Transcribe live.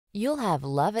You'll have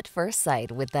love at first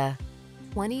sight with the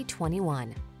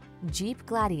 2021 Jeep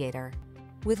Gladiator.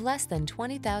 With less than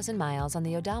 20,000 miles on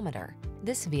the odometer,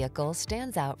 this vehicle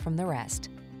stands out from the rest.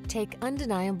 Take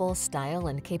undeniable style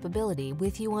and capability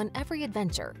with you on every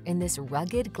adventure in this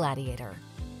rugged Gladiator.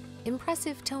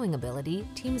 Impressive towing ability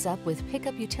teams up with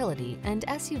pickup utility and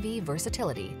SUV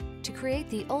versatility to create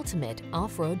the ultimate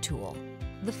off-road tool.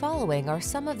 The following are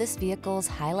some of this vehicle's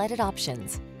highlighted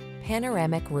options: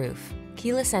 panoramic roof,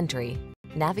 keyless entry,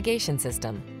 navigation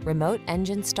system, remote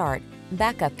engine start,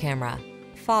 backup camera,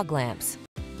 fog lamps,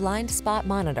 blind spot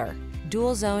monitor,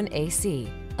 dual zone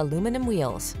AC, aluminum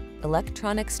wheels,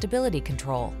 electronic stability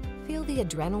control. Feel the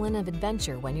adrenaline of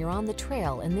adventure when you're on the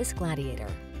trail in this Gladiator.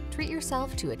 Treat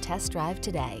yourself to a test drive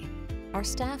today. Our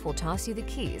staff will toss you the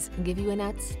keys and give you an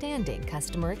outstanding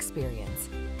customer experience.